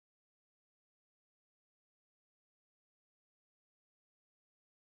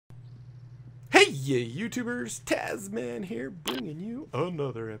Hey, YouTubers, Tasman here, bringing you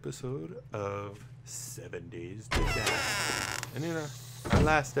another episode of 7 Days to Die. And in our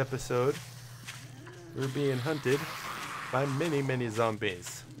last episode, we were being hunted by many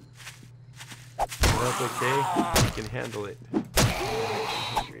zombies. That's okay, we can handle it.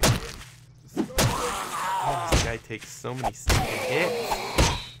 Oh, this guy takes so many sneaking hits.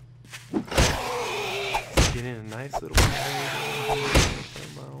 Just get in a nice little parry.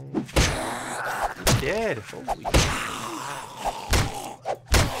 Come on. He's dead. Holy. Am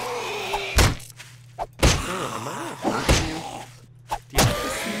I not hurting you? Do you have to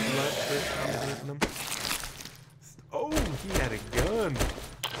see blood first when I'm hitting him? Oh, he had a gun.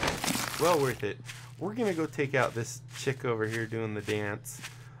 Well worth it. We're gonna go take out this chick over here doing the dance.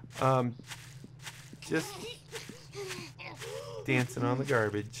 Just dancing on the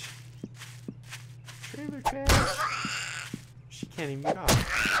garbage. Trailer trash. She can't even get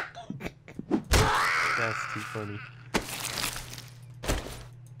off. That's too funny.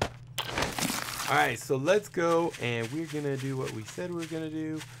 Alright, so let's go and we're gonna do what we said we were gonna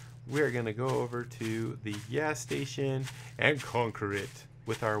do. We're gonna go over to the gas station and conquer it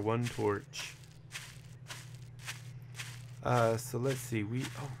with our one torch. So let's see, did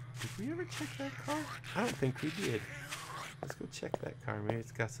we ever check that car? I don't think we did. Let's go check that car. Maybe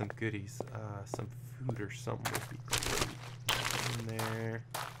it's got some goodies. Some food or something would be great. In there.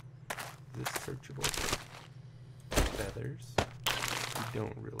 Is this searchable? Feathers. We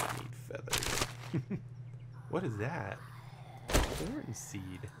don't really need feathers. What is that? Corn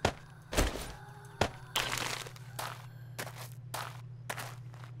seed.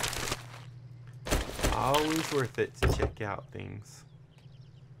 Always worth it to check out things.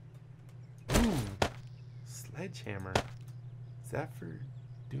 Ooh, sledgehammer. Is that for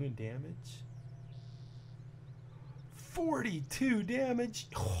doing damage? 42 damage.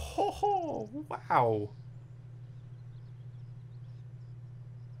 Oh, wow.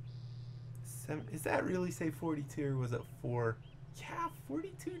 Is that really say 42 or was it 4? Yeah,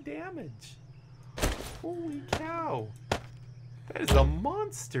 42 damage. Holy cow. That is a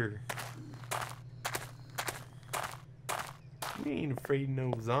monster. We ain't afraid of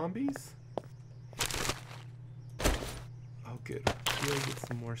no zombies. Oh, good. We'll get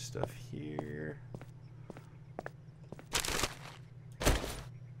some more stuff here.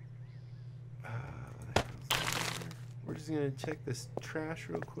 That goes in there. We're just gonna check this trash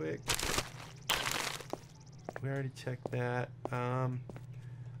real quick. We already checked that. I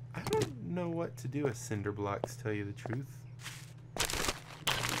don't know what to do with cinder blocks, to tell you the truth. We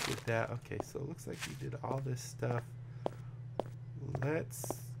did that. Okay, so it looks like we did all this stuff. Let's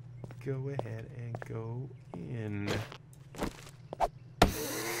go ahead and go in. And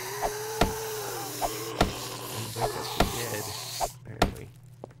wake up the dead, apparently.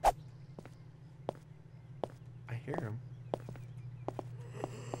 I hear him.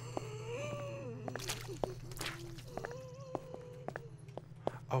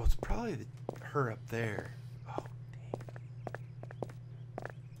 Oh, it's probably her up there. Oh,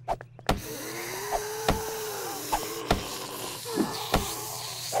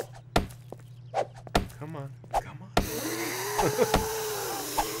 come on.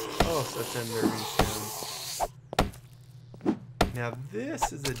 Oh, such unnerving sound. Now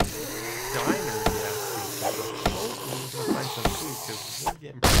this is a diner gas station, so hopefully we're gonna find some food because we're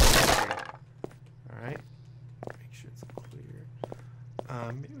getting pretty hungry. Alright. Make sure it's clear.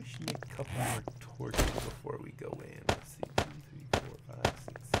 Maybe we should make a couple more torches before we go in. Let's see. 2, 3, 4, 5,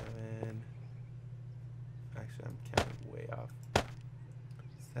 6, 7. Actually, I'm counting way off. So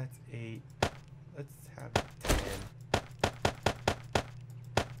that's 8. Let's have 10.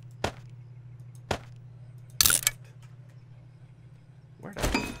 Where did I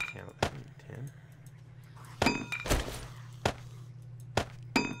count? I need 10.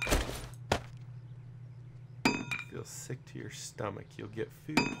 Feel sick to your stomach. You'll get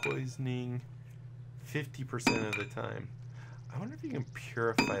food poisoning 50% of the time. I wonder if you can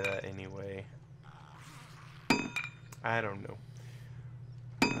purify that anyway. I don't know.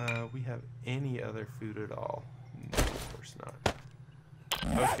 We have any other food at all? No, of course not.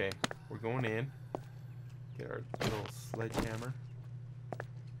 Okay, we're going in. Get our little sledgehammer.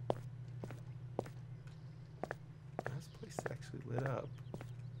 This place is actually lit up.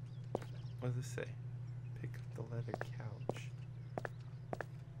 What does this say? Pick up the leather couch.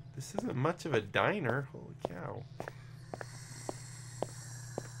 This isn't much of a diner. Holy cow.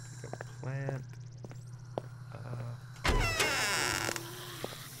 Pick up plant.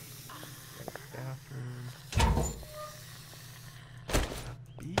 Bathroom.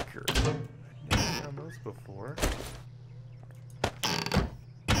 A beaker. I've never found those before.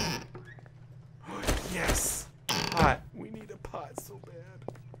 Yes! Pot. We need a pot so bad.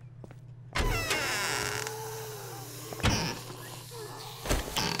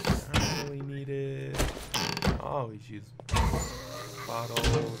 I really needed... I always use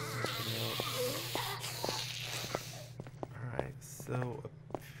bottles. Alright, so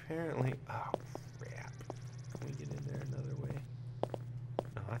apparently... Oh, crap. Can we get in there another way?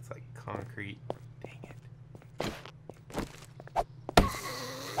 No, that's like concrete. Dang it.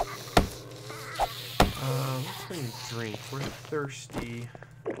 Let's bring a drink. We're thirsty,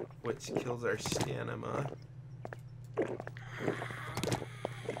 which kills our stamina.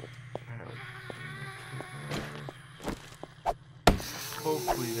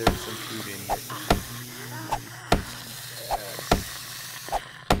 Hopefully there's some food in here.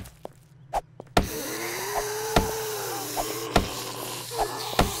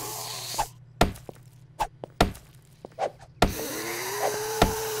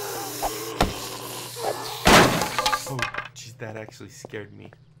 Oh, geez, that actually scared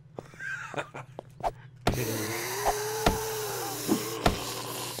me.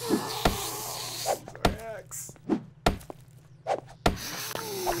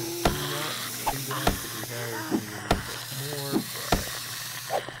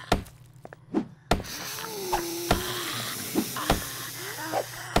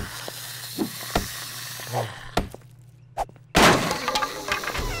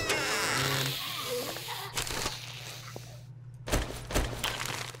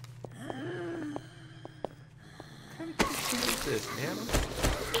 This, man.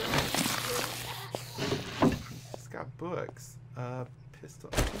 It's got books. Pistol.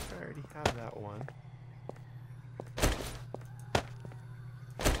 I think I already have that one.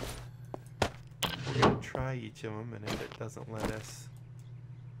 We're gonna try each of them, and if it doesn't let us,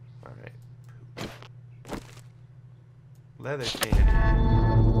 all right. Leather candy.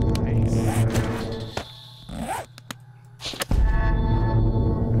 Nice.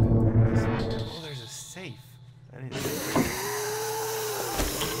 Oh, there's a safe. I didn't see that.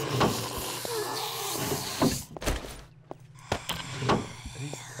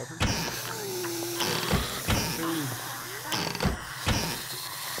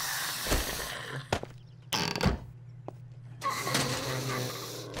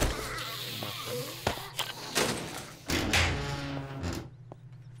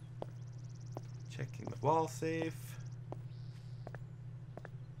 Checking the wall safe.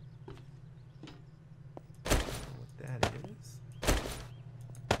 I don't know what that is.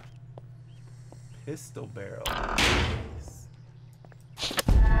 Pistol barrel. Nice.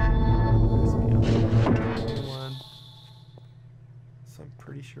 One. So I'm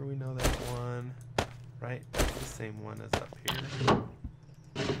pretty sure we know that one. Right? That's the same one as up here.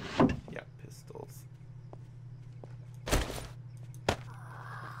 Yeah, pistols.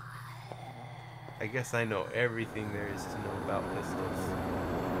 I guess I know everything there is to know about pistols.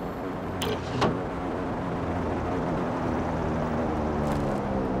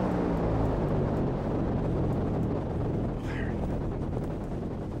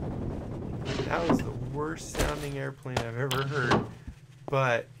 That was the worst sounding airplane I've ever heard,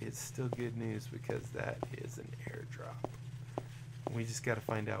 but it's still good news because that is an airdrop. We just got to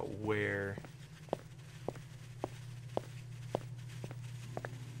find out where.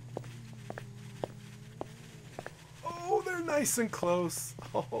 Oh, they're nice and close.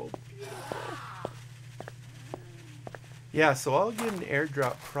 Oh, beautiful. Yeah, so I'll get an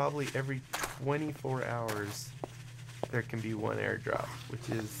airdrop probably every 24 hours. There can be one airdrop, which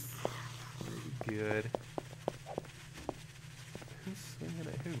is pretty good. Who's swinging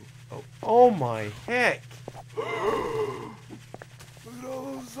at who? Oh, oh my heck! Look at all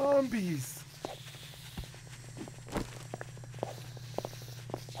those zombies!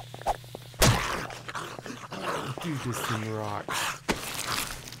 Dude, this thing rocks.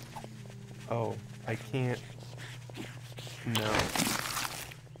 Oh, I can't. No.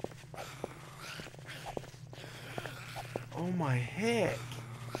 Oh my heck!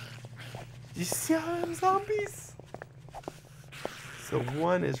 You see all them zombies? So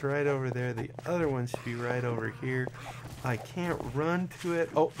one is right over there. The other one should be right over here. I can't run to it.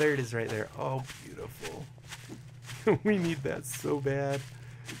 Oh, there it is right there. Oh, beautiful. We need that so bad.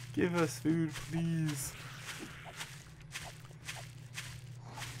 Give us food, please.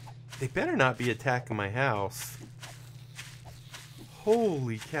 They better not be attacking my house.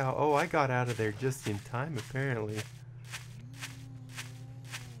 Holy cow. Oh, I got out of there just in time, apparently.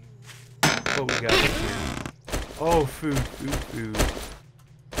 What we got here? Oh, food, food, food.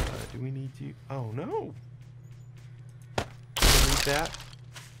 Do we need you? Oh, no. Do we need that?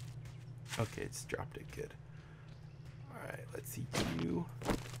 Okay, it's dropped it. Good. Alright, let's eat you.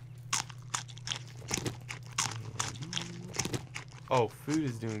 Oh, food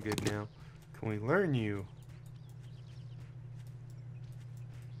is doing good now. Can we learn you?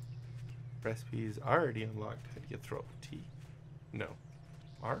 Recipe is already unlocked. How do you throw T? No.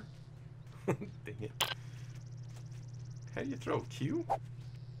 R? Dang it. How do you throw Q?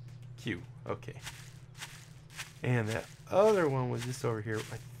 Q. Okay. And that other one was just over here.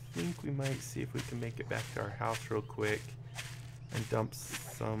 I think we might see if we can make it back to our house real quick and dump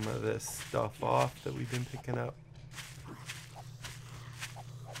some of this stuff off that we've been picking up.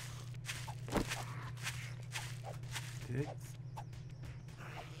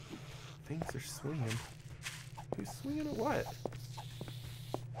 Things are swinging. Who's swinging at what?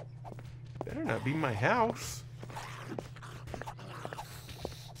 Better not be my house.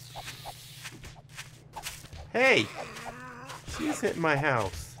 Hey! She's hitting my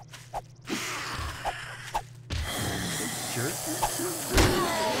house. Jerk.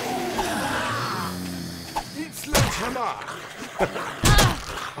 Eat sledgehammer!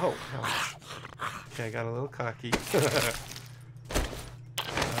 Oh, ouch. Okay, I got a little cocky.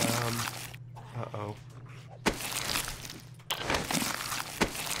 Uh-oh.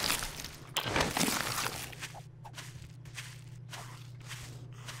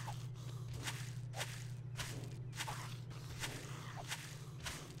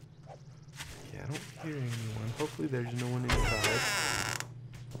 Yeah, I don't hear anyone. Hopefully there's no one inside.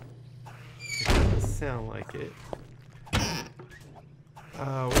 It doesn't sound like it.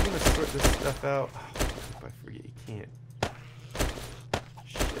 We're gonna sort this stuff out. Oh, I forget you can't.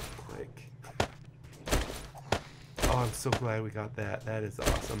 Shift click. Oh, I'm so glad we got that. That is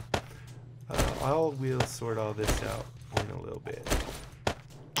awesome. We'll sort all this out in a little bit.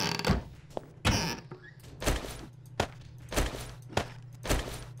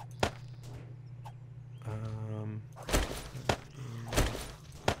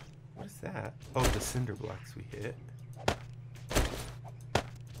 What is that? Oh, the cinder blocks we hit.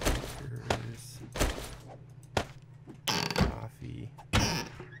 Coffee. That's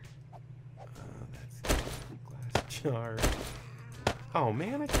a glass jar. Oh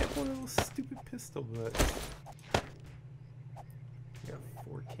man, I kept one of those stupid pistol butts. Got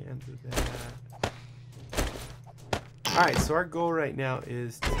 4 cans of that. Alright, so our goal right now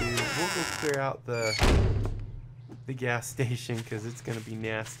is we'll go clear out the gas station because it's going to be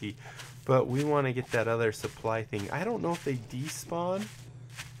nasty. But we want to get that other supply thing. I don't know if they despawn,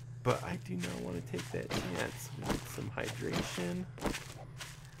 but I do not want to take that chance. We need some hydration.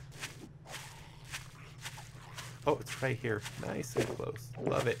 Oh, it's right here. Nice and close.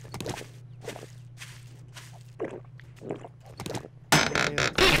 Love it.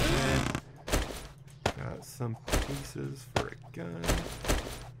 Got some pieces for a gun.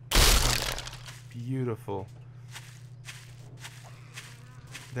 Beautiful.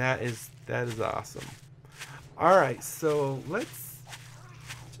 That is awesome. Alright, so let's,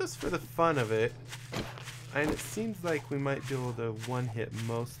 just for the fun of it, and it seems like we might be able to one-hit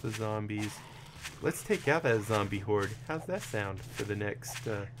most of the zombies. Let's take out that zombie horde. How's that sound for the next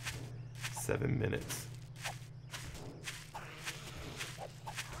 7 minutes?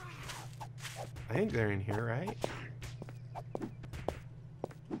 I think they're in here, right?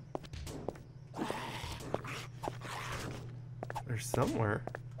 They're somewhere.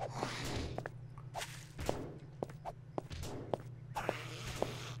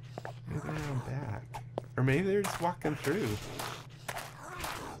 Maybe they're on back. Or maybe they're just walking through.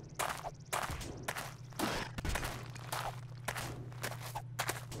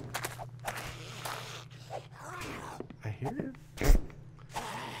 I hear it.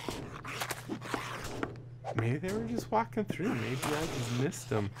 Maybe they were just walking through. Maybe I just missed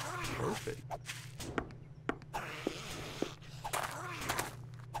them. Perfect.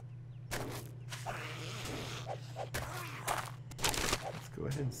 Let's go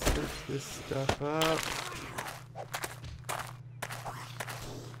ahead and search this stuff up.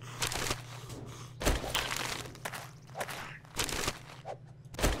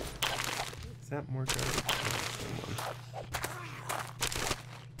 Is that more garbage?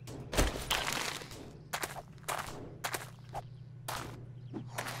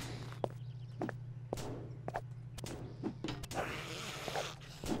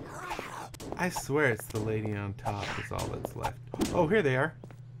 I swear it's the lady on top is all that's left. Oh, here they are.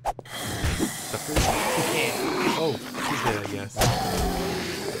 Suckers. Oh, she's dead, I guess.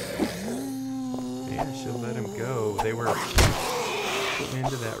 Yeah, she'll let him go. They were putting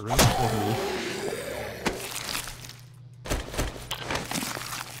into that room for me.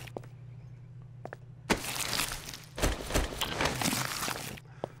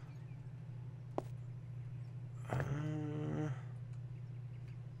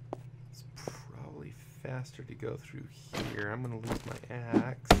 faster to go through here. I'm gonna lose my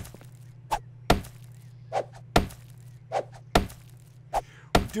axe.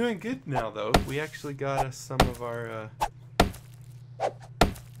 We're doing good now, though. We actually got us some of our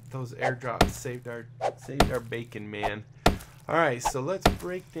those airdrops. Saved our bacon, man. All right, so let's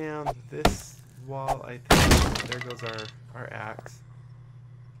break down this wall. I think there goes our axe.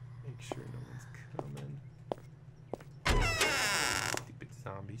 Make sure no one's coming. Stupid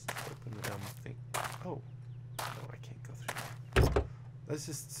zombies. Open the dumb thing. Oh, no, I can't go through there. Let's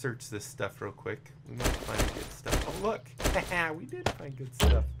just search this stuff real quick. We might find good stuff. Oh, look. We did find good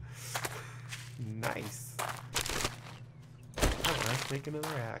stuff. Nice. Oh, let's make another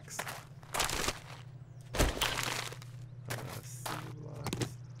axe.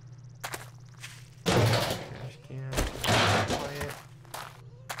 Trash can. Quiet.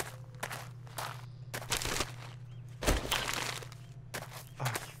 Oh,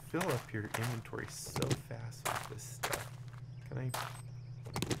 you fill up your inventory so fast with this stuff. Can I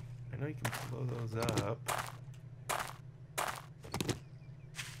know you can blow those up.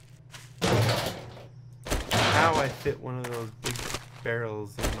 How I fit one of those big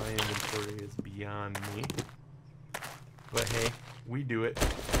barrels in my inventory is beyond me. But hey, we do it.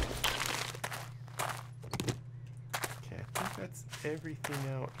 Okay, I think that's everything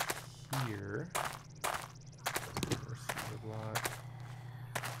out here.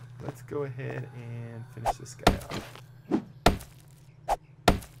 Let's go ahead and finish this guy off.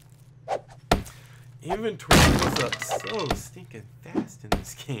 Inventory goes up so stinking fast in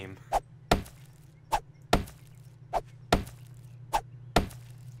this game.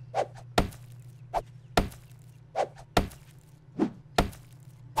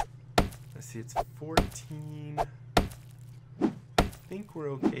 Let's see, it's 14. I think we're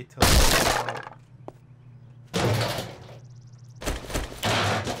okay till about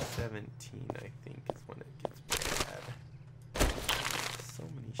 17, I think, is when it gets bad. So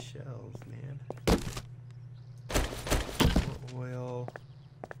many shells, man. More oil.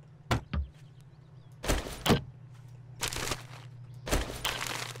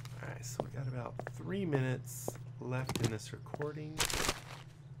 Alright, so we got about 3 minutes left in this recording.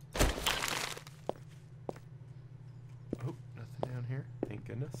 Oh, nothing down here. Thank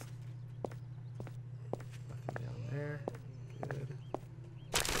goodness. Nothing down there. Good.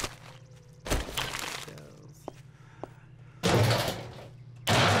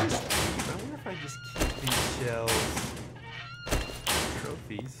 I just keep these shells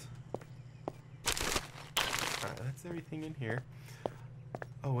trophies. Alright, that's everything in here.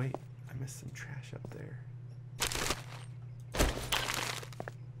 Oh wait, I missed some trash up there.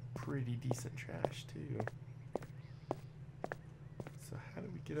 Pretty decent trash too. So how do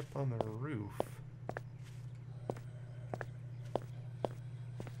we get up on the roof?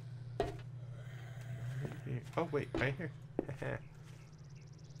 Oh wait, right here.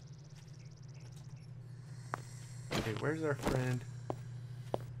 Okay, where's our friend?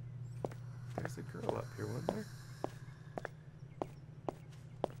 There's a girl up here, wasn't there?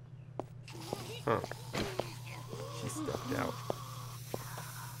 Huh. She stepped out.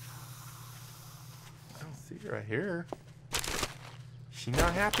 I don't see her. I hear her. She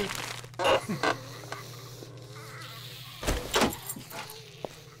not happy?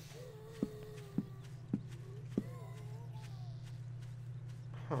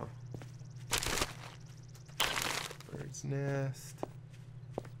 Huh. Bird's nest.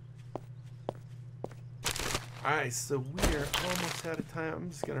 Alright, so we are almost out of time. I'm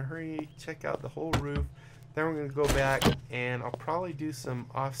just going to hurry, check out the whole roof. Then we're going to go back and I'll probably do some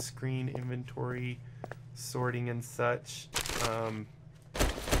off-screen inventory sorting and such. We have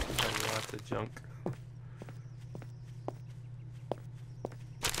lots of junk.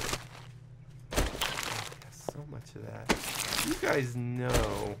 So much of that. You guys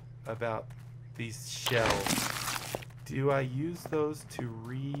know about these shells. Do I use those to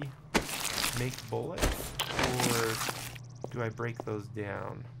remake bullets? Or do I break those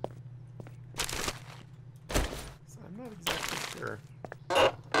down? So I'm not exactly sure.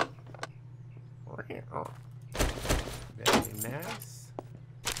 Very nice.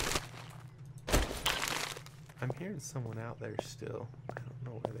 I'm hearing someone out there still. I don't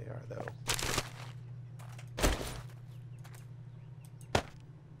know where they are though.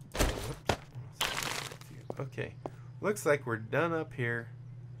 Oh, whoops. Okay. Looks like we're done up here.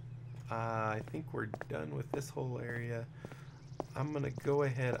 I think we're done with this whole area. I'm gonna go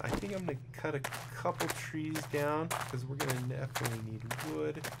ahead. I think I'm gonna cut a couple trees down because we're gonna definitely need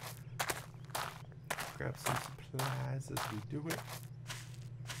wood. Grab some supplies as we do it.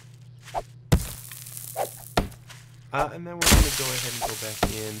 And then we're gonna go ahead and go back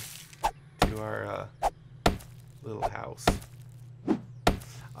in to our little house.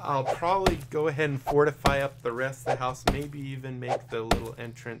 I'll probably go ahead and fortify up the rest of the house, maybe even make the little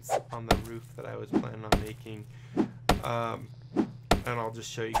entrance on the roof that I was planning on making. And I'll just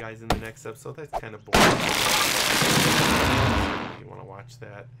show you guys in the next episode. That's kind of boring. You want to watch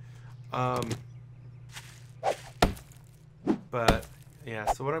that. But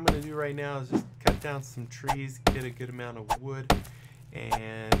yeah, so what I'm going to do right now is just cut down some trees, get a good amount of wood,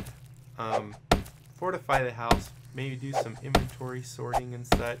 and fortify the house. Maybe do some inventory sorting and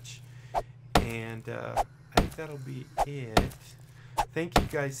such. And I think that'll be it. Thank you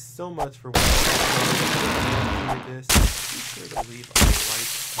guys so much for watching. If you enjoyed this, be sure to leave a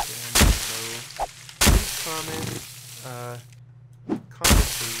like down below. Leave comments.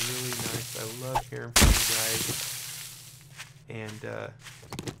 Comments are really nice. I love hearing from you guys. And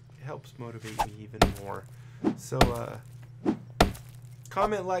it helps motivate me even more. So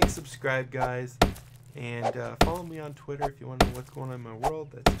comment, like, subscribe, guys. And follow me on Twitter if you want to know what's going on in my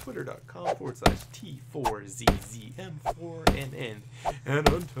world. That's twitter.com/T4ZZM4NN. And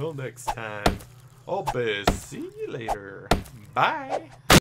until next time, I'll see you later. Bye.